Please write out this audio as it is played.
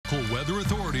Weather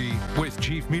Authority with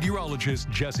Chief Meteorologist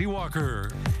Jesse Walker.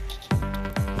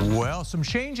 Well, some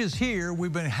changes here.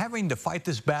 We've been having to fight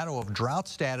this battle of drought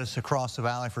status across the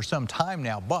valley for some time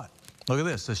now, but look at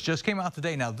this. This just came out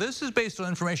today. Now, this is based on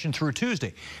information through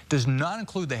Tuesday. Does not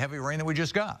include the heavy rain that we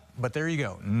just got. But there you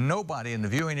go. Nobody in the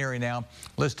viewing area now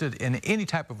listed in any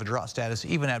type of a drought status,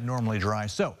 even abnormally dry.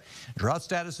 So, drought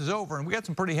status is over, and we got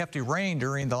some pretty hefty rain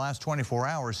during the last 24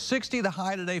 hours. 60 the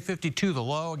high today, 52 the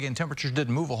low. Again, temperatures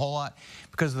didn't move a whole lot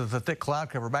because of the thick cloud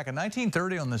cover. Back in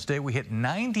 1930 on this day, we hit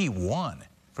 91.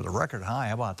 For the record high.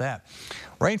 How about that?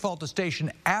 Rainfall at the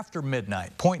station after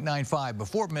midnight, 0.95.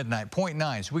 Before midnight,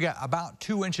 0.9. So we got about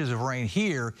 2 inches of rain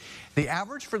here. The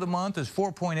average for the month is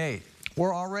 4.8.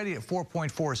 We're already at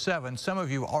 4.47. Some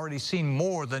of you have already seen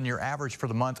more than your average for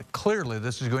the month. Clearly,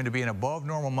 this is going to be an above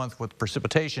normal month with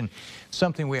precipitation,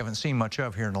 something we haven't seen much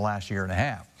of here in the last year and a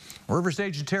half. River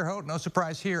stage in Terre Haute, no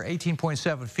surprise here,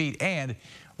 18.7 feet and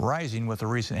rising with the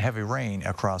recent heavy rain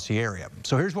across the area.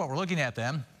 So here's what we're looking at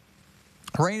then.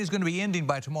 Rain is going to be ending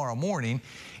by tomorrow morning.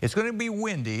 It's going to be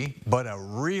windy, but a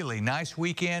really nice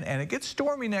weekend, and it gets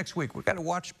stormy next week. We've got to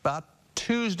watch about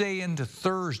Tuesday into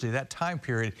Thursday, that time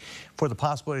period, for the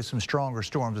possibility of some stronger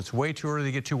storms. It's way too early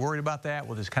to get too worried about that.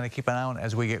 We'll just kind of keep an eye on it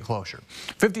as we get closer.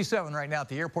 57 right now at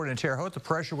the airport in Terre Haute. The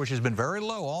pressure, which has been very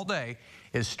low all day,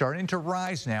 is starting to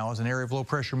rise now as an area of low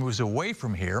pressure moves away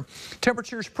from here.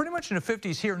 Temperatures pretty much in the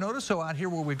 50s here. Notice so out here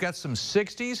where we've got some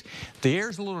 60s, the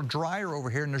air's a little drier over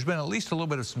here, and there's been at least a little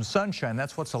bit of some sunshine.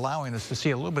 That's what's allowing us to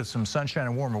see a little bit of some sunshine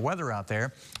and warmer weather out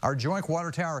there. Our Joint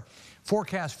Water Tower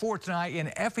forecast for tonight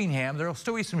in Effingham, there'll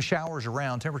still be some showers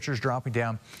around. Temperatures dropping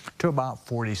down to about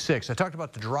 46. I talked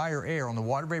about the drier air on the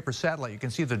water vapor satellite. You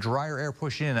can see the drier air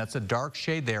pushing in. That's a dark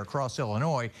shade there across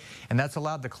Illinois, and that's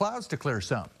allowed the clouds to clear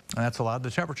some. And that's allowed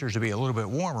the temperatures to be a little bit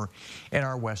warmer in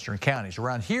our western counties.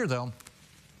 Around here, though,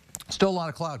 still a lot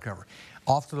of cloud cover.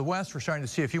 Off to the west, we're starting to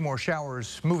see a few more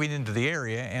showers moving into the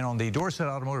area, and on the Dorsett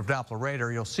Automotive Doppler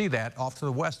radar, you'll see that off to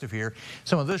the west of here.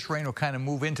 Some of this rain will kind of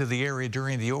move into the area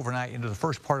during the overnight into the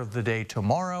first part of the day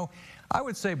tomorrow. I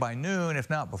would say by noon, if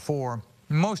not before,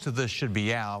 most of this should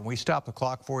be out. We stop the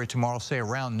clock for you tomorrow, say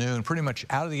around noon, pretty much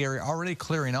out of the area, already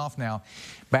clearing off now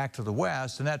back to the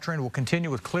west, and that trend will continue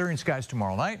with clearing skies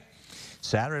tomorrow night.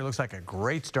 Saturday looks like a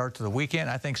great start to the weekend.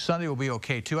 I think Sunday will be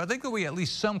okay, too. I think there'll be at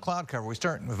least some cloud cover. We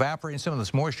start evaporating some of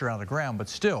this moisture out of the ground, but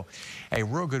still a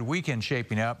real good weekend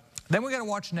shaping up. Then we got to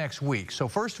watch next week. So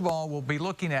first of all, we'll be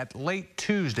looking at late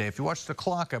Tuesday. If you watch the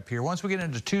clock up here, once we get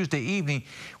into Tuesday evening,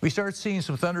 we start seeing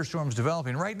some thunderstorms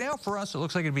developing. Right now for us, it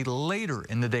looks like it'll be later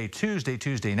in the day,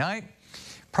 Tuesday night.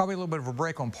 Probably a little bit of a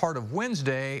break on part of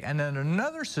Wednesday, and then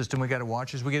another system we got to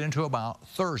watch as we get into about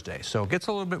Thursday. So it gets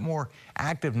a little bit more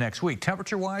active next week.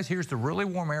 Temperature-wise, here's the really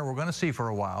warm air we're going to see for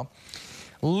a while.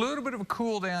 A little bit of a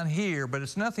cool down here, but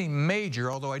it's nothing major,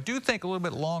 although I do think a little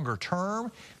bit longer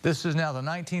term. This is now the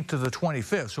 19th to the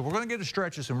 25th, so we're going to get a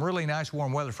stretch of some really nice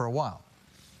warm weather for a while.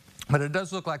 But it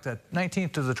does look like the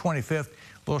 19th to the 25th, a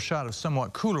little shot of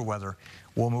somewhat cooler weather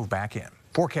will move back in.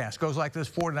 Forecast goes like this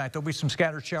for tonight. There'll be some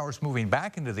scattered showers moving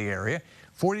back into the area.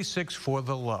 46 for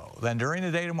the low. Then during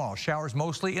the day tomorrow, showers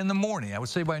mostly in the morning. I would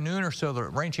say by noon or so, the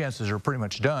rain chances are pretty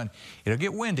much done. It'll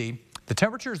get windy. The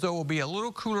temperatures, though, will be a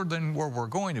little cooler than where we're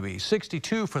going to be.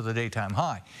 62 for the daytime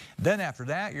high. Then after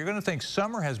that, you're going to think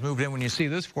summer has moved in when you see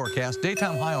this forecast.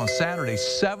 Daytime high on Saturday,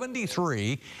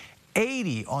 73.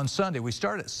 80 on Sunday. We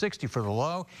start at 60 for the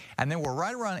low, and then we're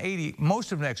right around 80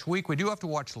 most of next week. We do have to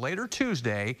watch later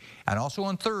Tuesday and also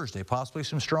on Thursday, possibly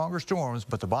some stronger storms,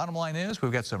 but the bottom line is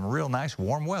we've got some real nice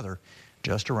warm weather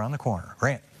just around the corner.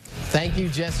 Grant. Thank you,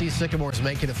 Jesse. Sycamore's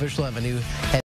making official have a new head